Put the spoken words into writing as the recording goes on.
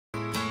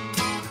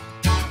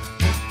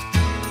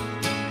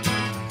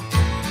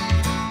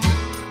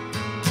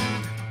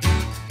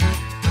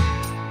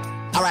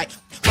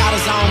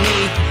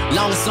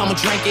long as someone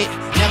drink it,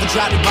 never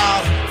drop the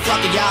ball.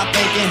 Fuck it, y'all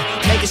thinking,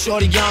 making sure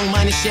the young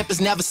money ship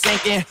is never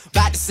sinking.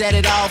 About to set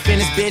it off in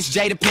this bitch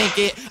Jada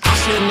Pinkett. I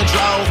shouldn't have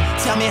drove,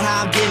 tell me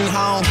how I'm getting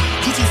home.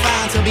 You too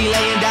fine to be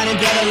laying down in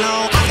bed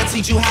alone. I can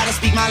teach you how to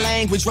speak my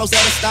language,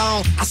 Rosetta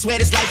Stone. I swear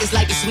this life is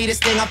like the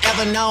sweetest thing I've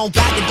ever known.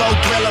 About to go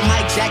Thriller,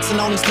 Mike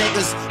Jackson on these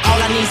niggas. All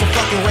I need is a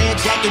fucking red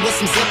jacket with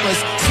some zippers.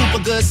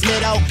 Super good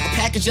Smitto, a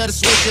package of the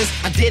switches.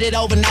 I did it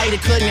overnight,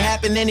 it couldn't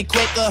happen any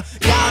quicker.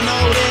 Y'all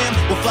know them,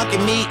 well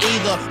fucking me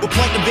either. We'll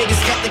point the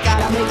biggest skeptic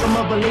out, I make him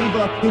a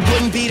believer. It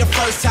wouldn't be the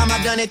first time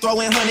I done it,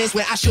 throwing hundreds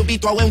when I should be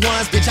throwing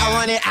ones. Bitch, I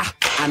run it.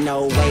 I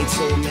know way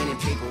too many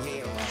people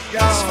here.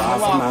 It's far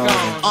from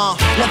home.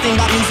 Nothing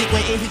about music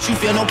when it hits you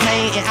feel no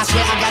pain. And I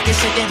swear I got this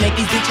shit that make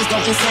these bitches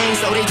go insane.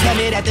 So they tell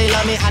me that they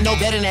love me, I know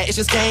better than that. It's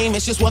just game,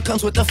 it's just what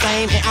comes with the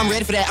fame. And I'm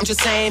ready for that, I'm just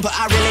saying, but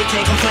I really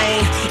can't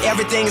complain.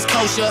 Everything is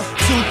kosher,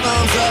 2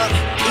 thumbs up,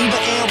 Uber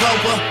and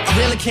Roper. I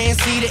really can't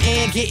see the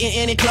end getting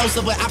any closer,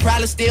 but I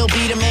probably still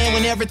be the man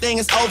when everything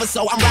is over.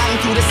 So I'm riding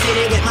through the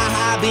city with my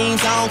high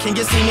beams on. Can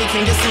you see me,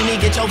 can you see me,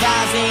 get your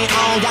vibes in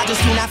on. Y'all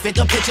just do not fit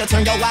the picture,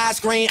 turn your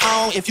widescreen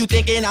on. If you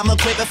thinking I'ma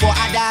quit before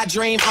I die,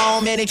 dream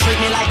on. Man, they treat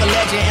me like a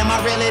legend, am I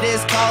really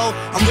this cold?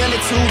 I'm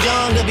really too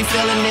young to be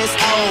feeling this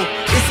old.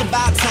 It's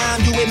about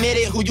time you admit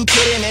it, who you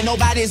kidding? Man,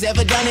 nobody's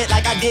ever done it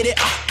like I did it.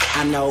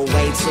 I know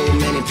way too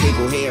many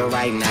people here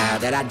right now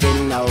that I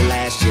didn't know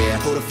last year.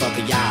 Who the fuck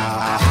are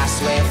y'all? I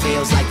swear it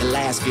feels like the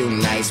last few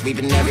nights. We've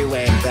been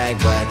everywhere and back,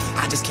 but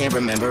I just can't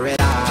remember it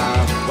all.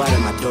 What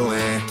am I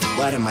doing?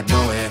 What am I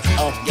doing?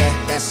 Oh yeah,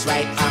 that's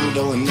right, I'm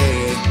doing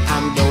me.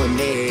 I'm doing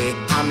me.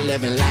 I'm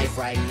living life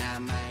right now,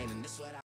 man.